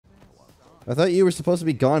I thought you were supposed to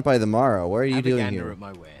be gone by the morrow. What are you doing here? At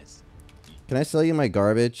my wares. Can I sell you my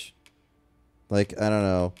garbage? Like, I don't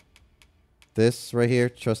know. This right here,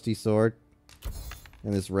 trusty sword.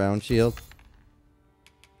 And this round shield.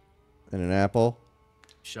 And an apple.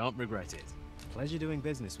 Shan't regret it. Pleasure doing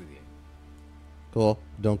business with you. Cool.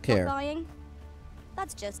 Don't care. Not buying?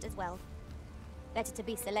 That's just as well. Better to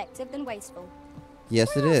be selective than wasteful.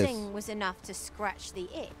 Yes, it is. Browsing was enough to scratch the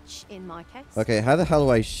itch in my case. Okay, how the hell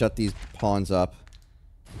do I shut these pawns up?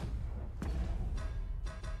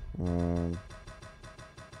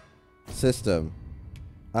 System.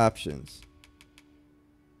 Options.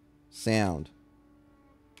 Sound.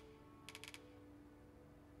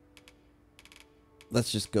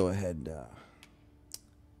 Let's just go ahead and,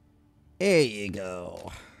 there you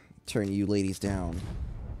go. Turn you ladies down.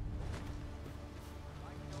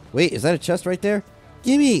 Wait, is that a chest right there?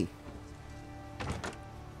 Gimme!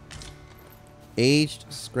 Aged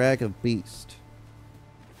scrag of beast.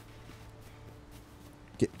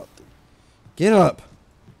 Get up!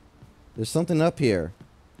 There's something up here.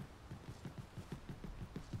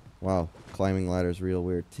 Wow, climbing ladder's real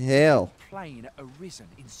weird. Hell! Plane at Arisen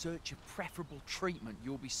in search of preferable treatment,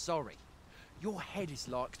 you'll be sorry. Your head is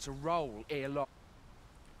like to roll ere long.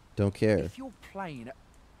 Don't care. If you're playing at...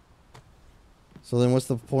 So then what's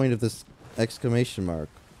the point of this exclamation mark?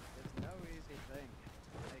 It's no easy thing,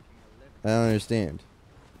 making a living. I don't understand.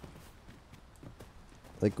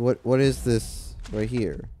 Like, what is this right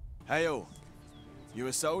here? Hail! You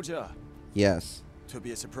a soldier? Yes. Twould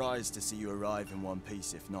be a surprise to see you arrive in one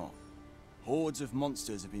piece if not. Hordes of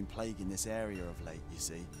monsters have been plaguing this area of late, you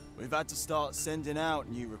see. We've had to start sending out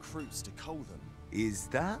new recruits to cull them. Is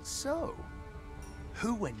that so?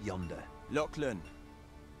 Who went yonder? Lachlan.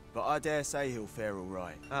 But I dare say he'll fare all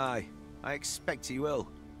right. Aye, I expect he will.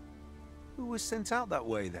 Who was sent out that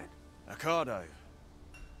way then? Ocado.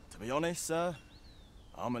 To be honest, sir,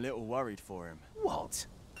 I'm a little worried for him. What?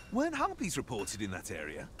 Weren't harpies reported in that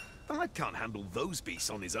area? The lad can't handle those beasts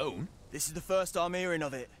on his own. This is the first I'm hearing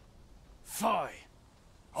of it. Fie!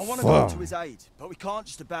 I want to go to his aid, but we can't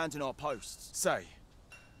just abandon our posts. Say,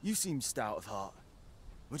 you seem stout of heart.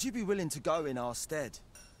 Would you be willing to go in our stead?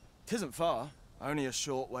 'Tisn't far, only a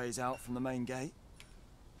short ways out from the main gate.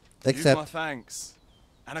 Use my thanks.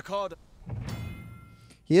 And Ocado.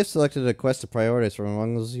 He has selected a quest to prioritize from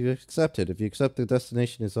among those you accepted. If you accept the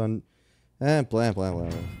destination is on... blah, blah, blah.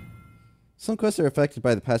 Some quests are affected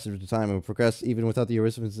by the passage of time and will progress even without the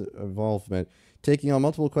Arisen's involvement. Taking on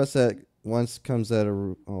multiple quests at once comes at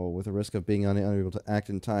with a risk of being unable to act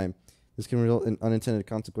in time. This can result in unintended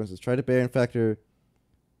consequences. Try to bear in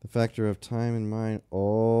the factor of time in mind.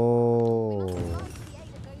 Oh.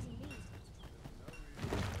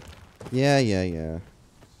 Yeah.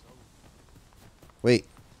 Wait.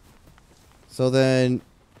 So then...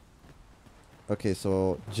 Okay,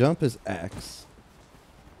 so jump is X.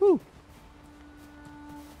 Woo!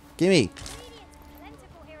 Gimme!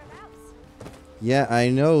 Yeah, I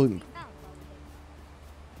know.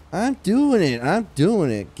 I'm doing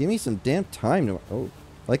it. Give me some damn time to... Oh,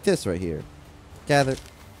 like this right here. Gather.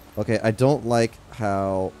 Okay, I don't like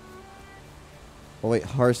how... Oh wait,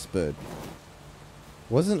 Harspud.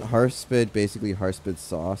 Wasn't Harspud basically Harspud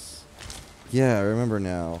sauce? Yeah, I remember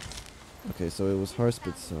now. Okay, so it was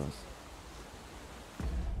Harspud sauce.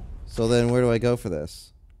 So then where do I go for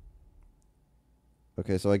this?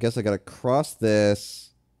 Okay, so I guess I gotta cross this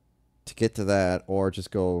to get to that, or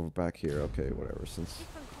just go over back here. Okay, whatever. Since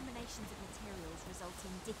Different combinations of materials result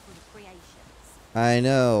in different creations. I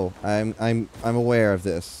know, I'm aware of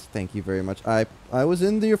this. Thank you very much. I was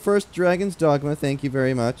in your first Dragon's Dogma. Thank you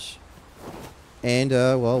very much. And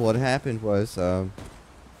well, what happened was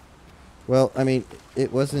well, I mean,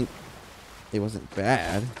 it wasn't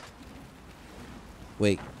bad.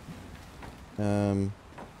 Wait.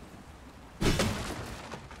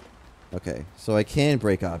 Okay, so I can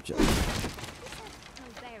break objects. This has no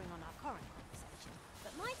bearing on our current conversation,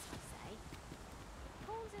 but might I say,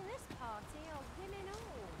 pawns in this party are women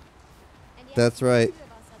all. And yet That's right. two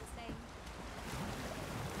of us are the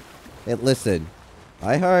same. And listen,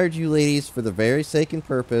 I hired you ladies for the very sake and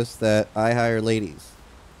purpose that I hire ladies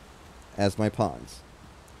as my pawns.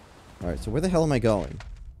 Alright, so where the hell am I going?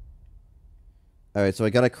 Alright, so I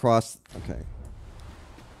gotta cross... Okay.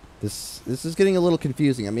 This is getting a little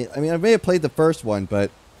confusing. I mean, I may have played the first one,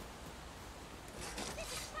 but... This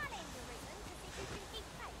is challenge, Arisen, to see who can keep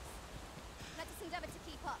pace. Let us endeavour to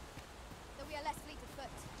keep up, though we are less fleet of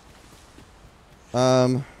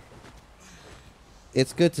foot.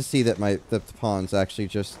 It's good to see that the pawns actually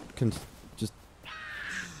just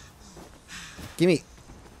gimme.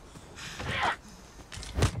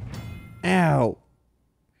 Ow!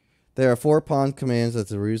 There are 4 pawn commands that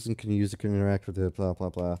the Arisen can use to interact with the blah blah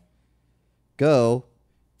blah. Go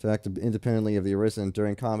to act independently of the Arisen.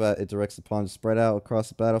 During combat, it directs the pawn to spread out across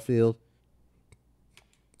the battlefield.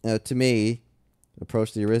 To me,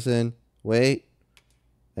 approach the Arisen, wait,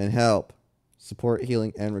 and help. Support,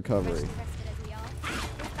 healing, and recovery.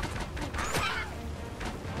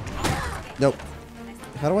 Nope.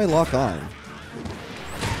 How do I lock on?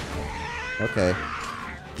 Okay.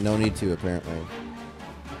 No need to, apparently.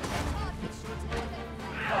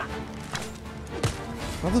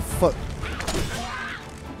 How the fuck?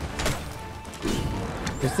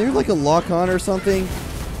 Is there like a lock on or something?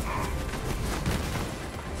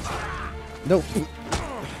 Nope.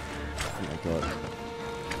 Oh my god.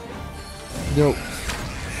 No.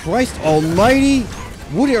 Christ almighty!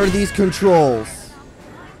 What are these controls?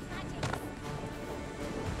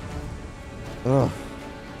 Ugh.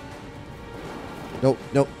 Nope,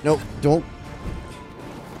 nope, nope, don't.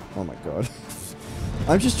 Oh my god.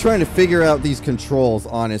 I'm just trying to figure out these controls,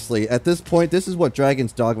 honestly. At this point, this is what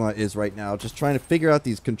Dragon's Dogma is right now. Just trying to figure out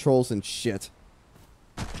these controls and shit.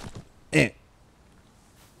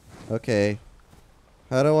 Okay.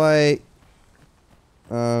 How do I...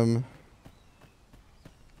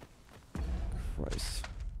 Christ.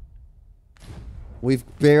 We've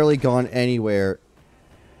barely gone anywhere.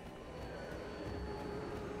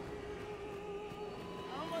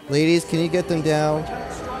 Ladies, can you get them down?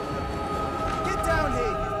 Get down here!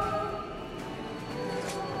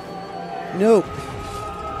 Nope.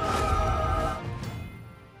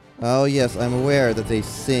 Oh yes, I'm aware that they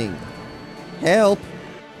sing. Help!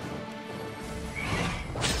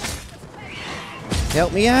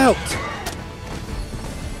 Help me out!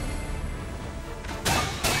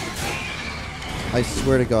 I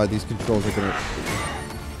swear to God, these controls are gonna...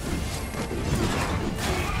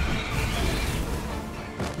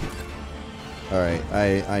 Alright,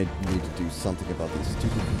 I need to do something about these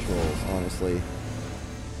stupid controls, honestly.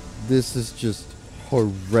 This is just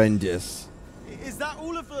horrendous. Is that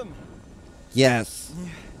all of them? Yes.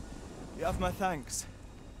 You have my thanks.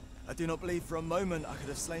 I do not believe for a moment I could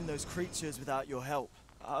have slain those creatures without your help.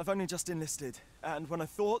 I've only just enlisted, and when I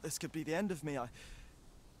thought this could be the end of me, I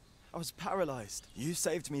was paralyzed. You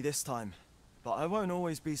saved me this time, but I won't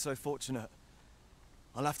always be so fortunate.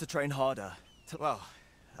 I'll have to train harder. Well,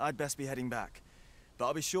 I'd best be heading back, but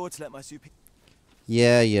I'll be sure to let my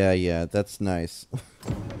Yeah, that's nice.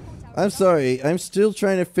 I'm sorry, I'm still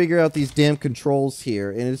trying to figure out these damn controls here,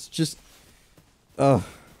 and it's just... Ugh.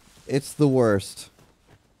 It's the worst.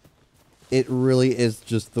 It really is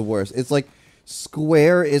just the worst. It's like,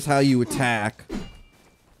 square is how you attack,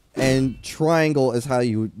 and triangle is how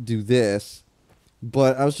you do this,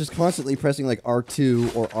 but I was just constantly pressing like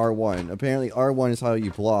R2 or R1. Apparently R1 is how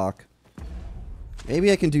you block. Maybe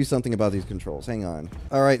I can do something about these controls. Hang on.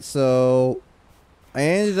 Alright, so... I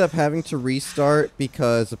ended up having to restart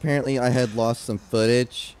because apparently I had lost some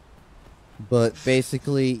footage. But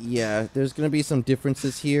basically, yeah, there's going to be some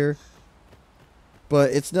differences here.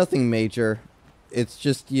 But it's nothing major. It's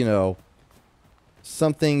just, you know,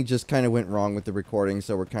 something just kind of went wrong with the recording,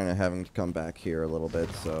 so we're kind of having to come back here a little bit,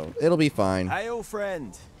 so it'll be fine. Hey, old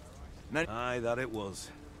friend. Aye, that it was.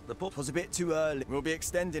 The pup Was a bit too early. We'll be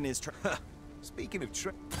extending his Speaking of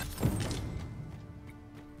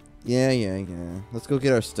Yeah. Let's go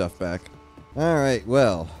get our stuff back. Alright,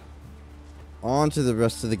 well. On to the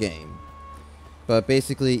rest of the game. But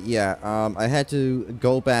basically, yeah, I had to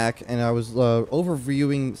go back and I was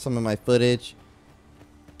overviewing some of my footage.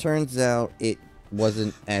 Turns out it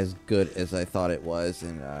wasn't as good as I thought it was,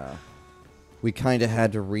 and we kind of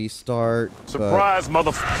had to restart. Surprise,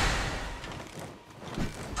 motherfucker!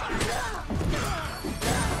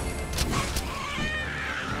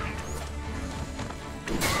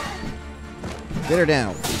 Get her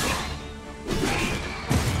down.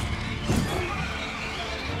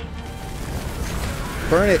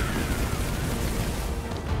 Burn it.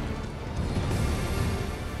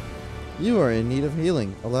 You are in need of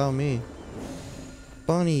healing. Allow me.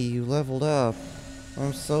 Bunny, you leveled up.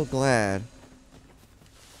 I'm so glad.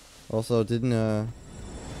 Also, didn't,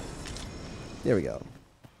 there we go.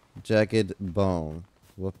 Jagged bone.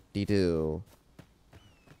 Whoop-de-doo.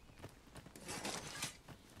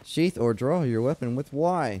 Sheath or draw your weapon with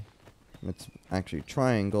Y. It's actually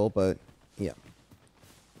triangle, but yeah.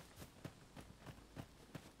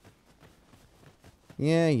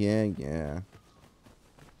 Yeah.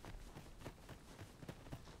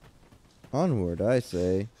 Onward, I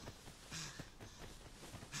say.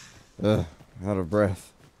 Ugh, out of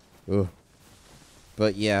breath. Ugh.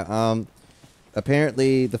 But yeah,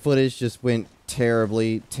 apparently the footage just went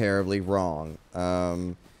terribly wrong.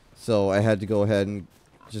 So I had to go ahead and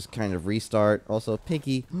just kind of restart. Also,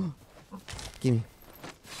 Piggy, gimme.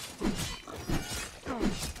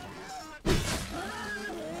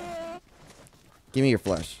 Give me your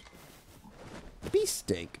flesh.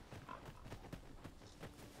 Beefsteak.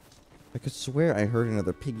 I could swear I heard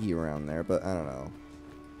another piggy around there, but I don't know.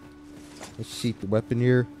 Let's sheath the weapon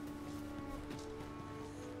here.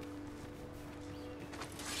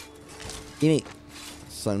 Gimme.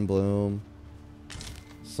 Sunbloom.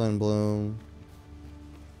 Sunbloom.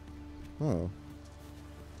 Oh.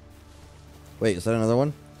 Wait, is that another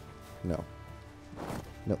one? No.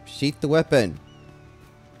 No, sheath the weapon.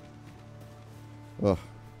 Ugh.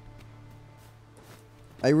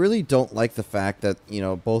 I really don't like the fact that, you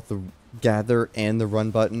know, both the gather and the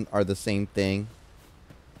run button are the same thing.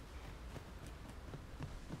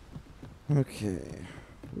 Okay.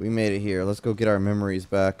 We made it here. Let's go get our memories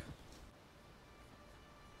back.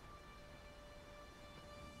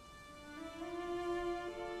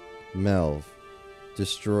 Melv.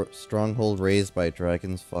 Destroy stronghold raised by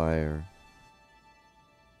dragon's fire.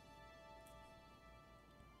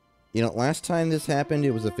 You know, last time this happened,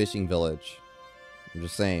 it was a fishing village. I'm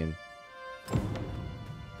just saying.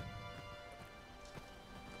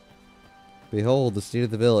 Behold, the state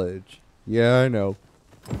of the village. Yeah, I know.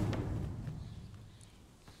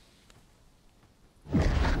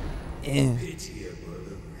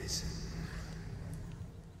 Pitiable Arisen.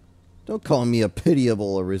 Don't call me a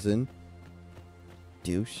pitiable Arisen.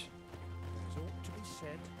 Douche.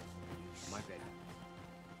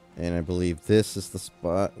 And I believe this is the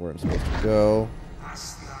spot where I'm supposed to go.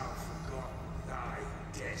 Hast thou forgotten thy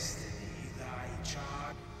destiny, thy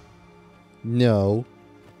child? No.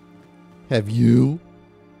 Have you?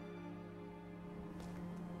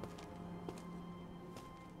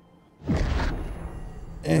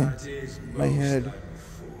 That is my most head.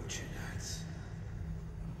 unfortunate.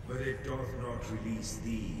 But it doth not release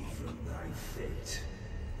thee from thy fate.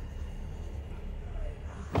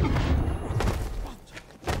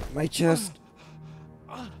 My chest.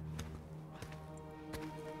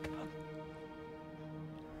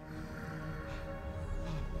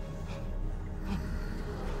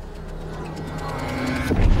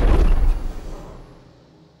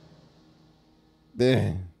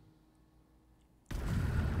 There.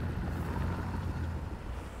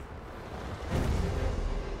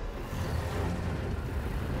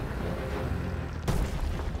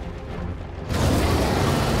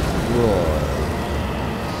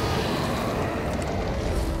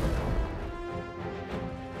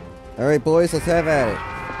 Alright, boys, let's have at it.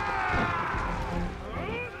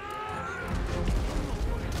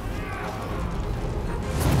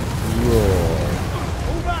 Roar.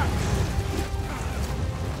 Pull back!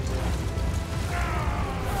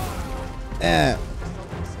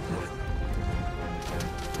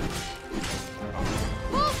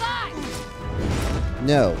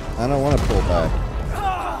 No, I don't want to pull back.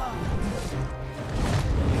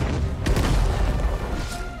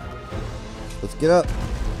 Let's get up.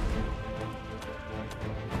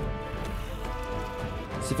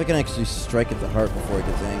 See if I can actually strike at the heart before it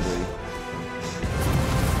gets angry.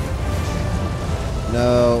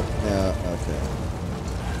 No, okay.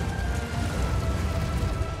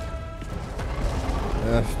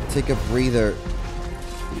 Take a breather.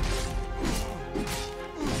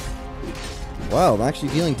 Wow, I'm actually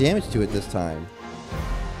dealing damage to it this time.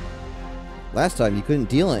 Last time you couldn't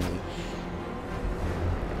deal any.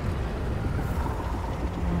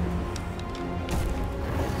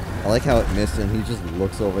 I like how it missed him. He just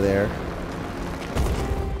looks over there.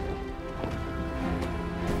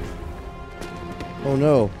 Oh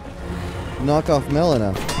no. Knock off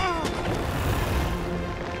Melina.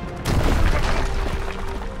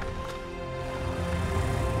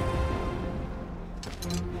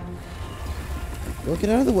 Well, get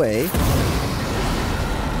out of the way.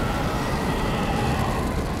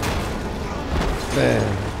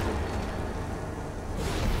 Bam.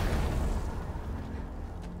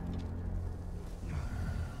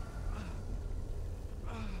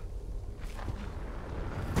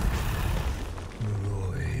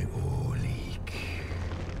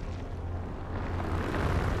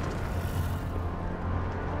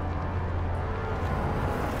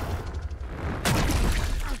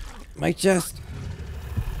 My chest.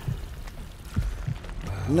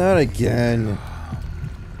 Not again.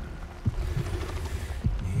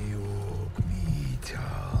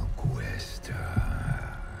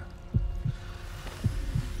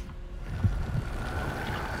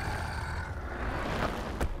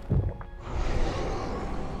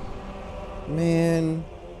 Man.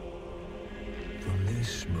 From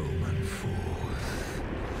this moment forth,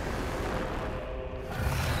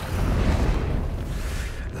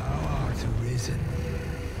 Arisen.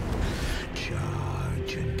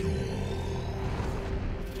 Charge and all.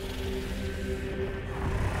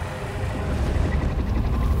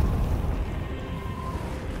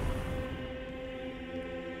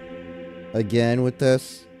 Again with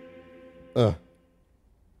this? Ugh.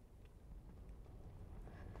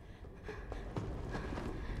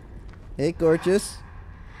 Hey, gorgeous.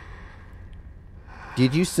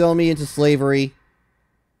 Did you sell me into slavery?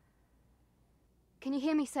 Can you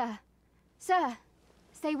hear me, sir? Sir,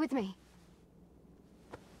 stay with me.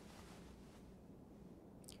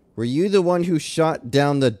 Were you the one who shot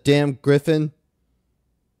down the damn griffin?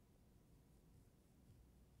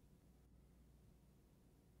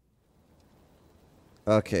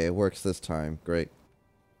 Okay, it works this time. Great.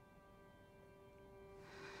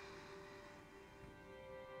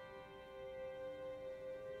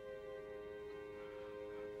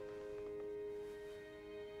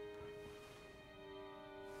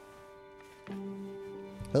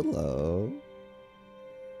 Hello.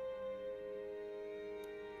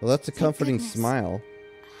 Well, that's a Thank comforting goodness. smile.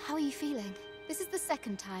 How are you feeling? This is the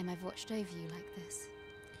second time I've watched over you like this.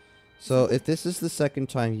 So, if this is the second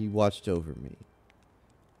time you watched over me,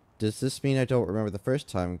 does this mean I don't remember the first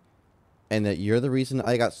time, and that you're the reason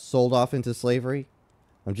I got sold off into slavery?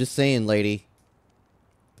 I'm just saying, lady.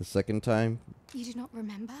 The second time? You do not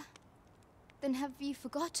remember? Then have you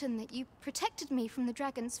forgotten that you protected me from the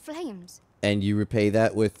dragon's flames? And you repay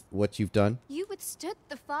that with what you've done? You withstood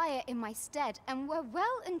the fire in my stead and were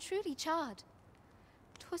well and truly charred.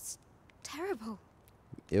 'Twas terrible.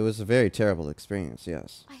 It was a very terrible experience,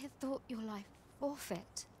 yes. I had thought your life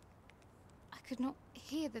forfeit. I could not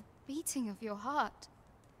hear the beating of your heart.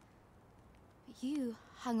 But you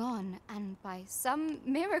hung on and by some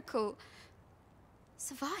miracle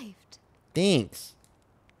survived. Thanks.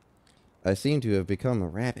 I seem to have become a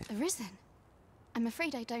rabbit. Arisen. I'm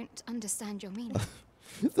afraid I don't understand your meaning.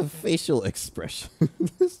 The facial expression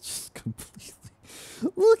is just completely...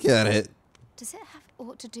 Look at it. Does it have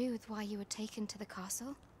aught to do with why you were taken to the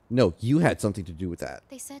castle? No, you had something to do with that.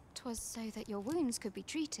 They said 'twas so that your wounds could be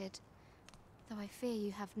treated. Though I fear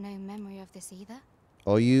you have no memory of this either.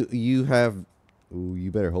 Oh, you have... Ooh,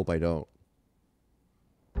 you better hope I don't.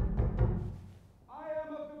 I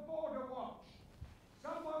am of the Border Watch.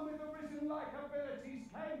 Someone with Arisen-like abilities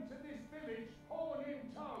came to this village, horn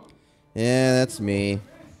in tow. Yeah, that's me.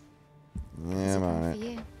 Yeah, I'm Is it on one it. for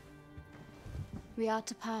you? We are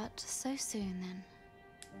to part so soon, then.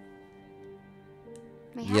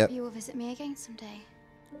 Mayhap Yep. you will visit me again someday.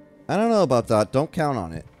 I don't know about that. Don't count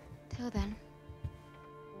on it. Till then,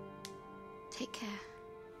 take care,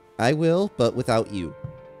 I will, but without you.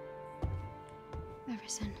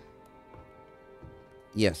 Arisen.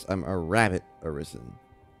 Yes, I'm a rabbit Arisen.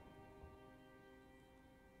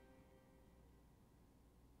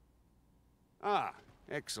 Ah,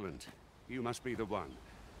 excellent. You must be the one.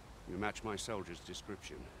 You match my soldier's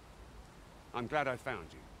description. I'm glad I found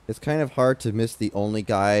you. It's kind of hard to miss the only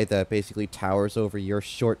guy that basically towers over your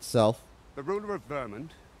short self. The ruler of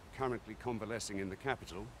Vermont, currently convalescing in the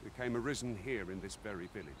capital, became arisen here in this very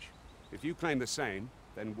village. If you claim the same,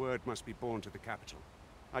 then word must be borne to the capital.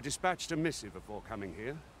 I dispatched a missive before coming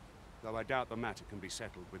here, though I doubt the matter can be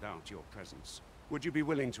settled without your presence. Would you be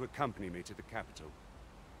willing to accompany me to the capital?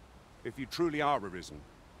 If you truly are arisen,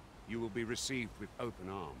 you will be received with open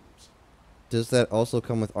arms. Does that also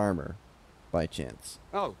come with armor, by chance?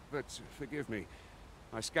 Oh, but forgive me.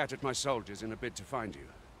 I scattered my soldiers in a bid to find you.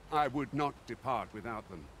 I would not depart without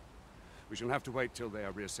them. We shall have to wait till they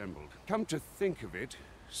are reassembled. Come to think of it,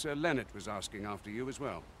 Sir Leonard was asking after you as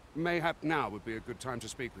well. Mayhap now would be a good time to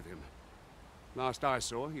speak with him. Last I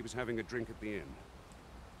saw, he was having a drink at the inn.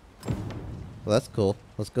 Well, that's cool.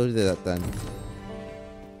 Let's go do that then.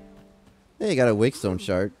 Hey, you got a Wakestone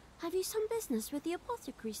shard. Have you some business with the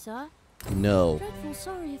apothecary, sir? No. Dreadful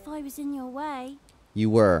sorry if I was in your way. You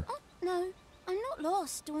were. Oh, no, I'm not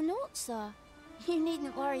lost or naught, sir. You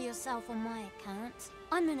needn't worry yourself on my account.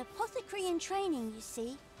 I'm an apothecary in training, you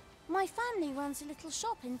see. My family runs a little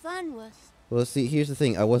shop in Vernworth. Well, see, here's the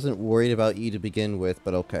thing. I wasn't worried about you to begin with,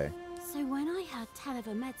 but okay. So when I heard tell of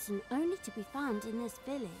a medicine only to be found in this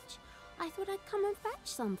village, I thought I'd come and fetch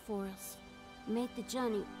some for us. Made the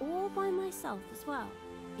journey all by myself as well,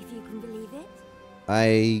 if you can believe it.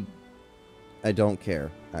 I don't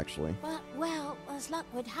care, actually. But, well, as luck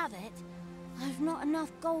would have it, I've not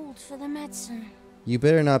enough gold for the medicine. You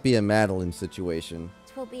better not be a Madeline situation.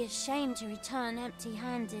 'Twill be a shame to return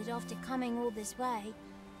empty-handed after coming all this way.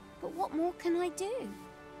 But what more can I do?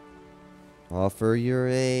 Offer your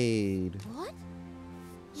aid. What?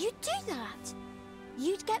 You'd do that?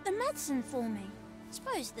 You'd get the medicine for me?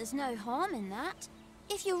 Suppose there's no harm in that.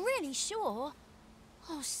 If you're really sure.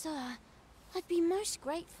 Oh, sir, I'd be most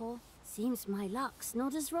grateful. Seems my luck's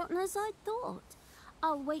not as rotten as I thought.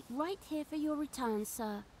 I'll wait right here for your return,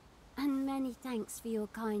 sir. And many thanks for your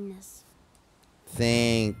kindness.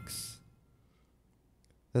 Thanks.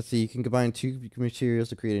 Let's see, you can combine 2 materials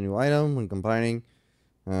to create a new item when combining.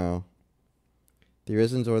 Oh. The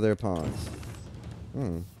Arisens or their pawns.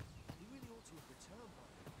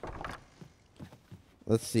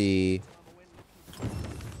 Let's see.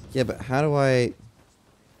 Yeah, but how do I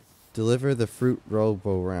deliver the fruit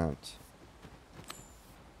robo round?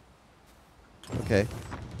 Okay.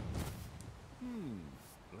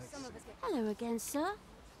 Hello again, sir.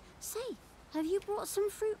 Say, have you brought some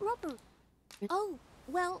fruit robber? Oh,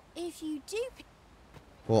 well, if you do...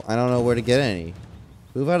 Well, I don't know where to get any.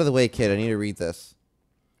 Move out of the way, kid. I need to read this.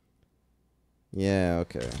 Yeah,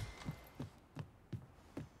 okay.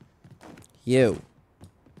 You.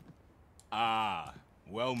 Ah,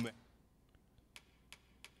 well met.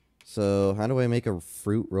 So, how do I make a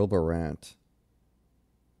fruit roborant?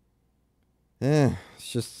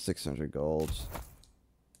 It's just 600 gold.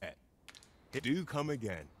 Do come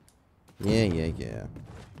again. Yeah.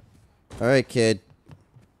 Alright, kid.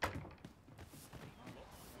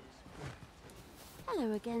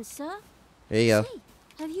 Hello again, sir. Here you go. Say,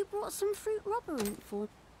 have you brought some fruit robberant for...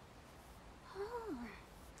 Oh,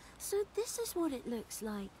 so this is what it looks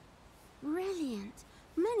like. Brilliant.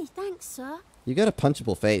 Many thanks, sir. You got a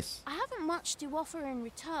punchable face. I haven't much to offer in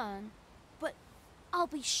return, but I'll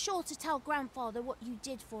be sure to tell Grandfather what you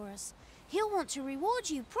did for us. He'll want to reward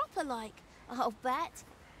you proper like, I'll bet.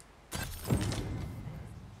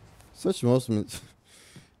 Such moments.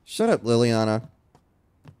 Shut up, Liliana.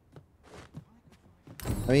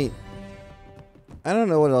 I mean, I don't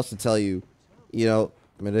know what else to tell you. You know,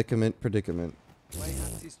 predicament.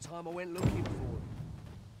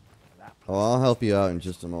 Oh, I'll help you out in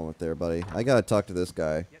just a moment there, buddy. I gotta talk to this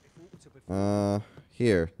guy.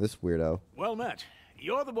 Here, this weirdo. Well met.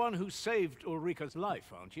 You're the one who saved Ulrika's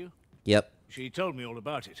life, aren't you? Yep. She told me all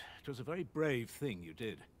about it. It was a very brave thing you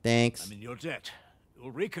did. Thanks. I'm in your debt.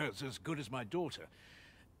 Ulrika's as good as my daughter.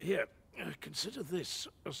 Here, consider this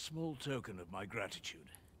a small token of my gratitude.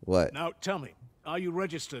 What? Now, tell me, are you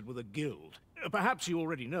registered with a guild? Perhaps you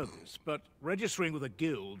already know this, but registering with a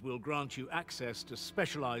guild will grant you access to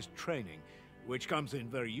specialized training, which comes in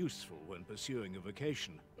very useful when pursuing a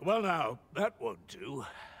vocation. Well now, that won't do.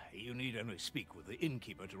 You need only speak with the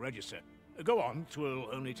innkeeper to register. Go on, 'twill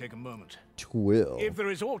only take a moment. Twill. If there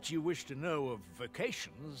is aught you wish to know of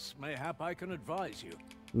vocations, mayhap I can advise you.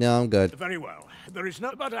 No, I'm good. Very well. There is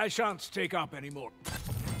no... But I shan't take up any more.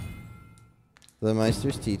 The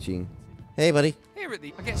Meister's teaching. Hey, buddy. Here at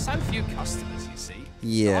the... I get so few customers, you see.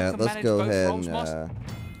 Yeah, So let's go ahead and...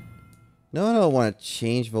 No, I don't want to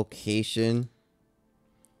change vocation.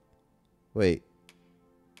 Wait.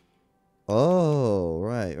 Oh,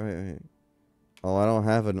 right. Oh, I don't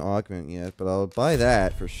have an augment yet, but I'll buy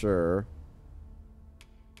that for sure.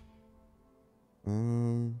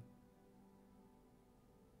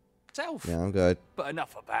 Self. Yeah, I'm good. But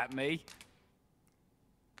enough about me.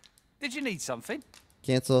 Did you need something?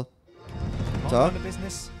 Cancel. My Talk. line of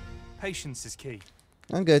business, patience is key.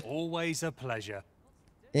 I'm good. Always a pleasure.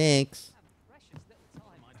 Thanks.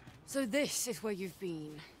 So this is where you've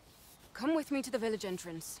been. Come with me to the village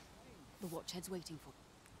entrance. The watchhead's waiting for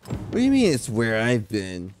you. What do you mean it's where I've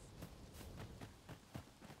been?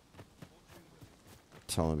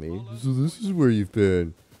 Telling me. So this is where you've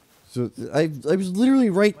been. So I was literally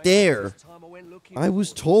right there. I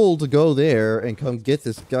was told to go there and come get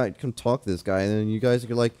this guy, come talk to this guy, and then you guys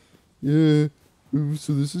are like, yeah,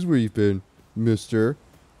 so this is where you've been, mister.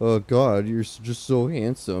 Oh God, you're just so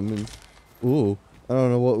handsome, and ooh, I don't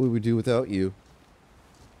know what we would do without you.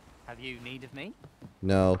 Have you need of me?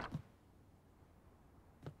 No.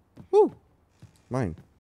 Woo! Mine.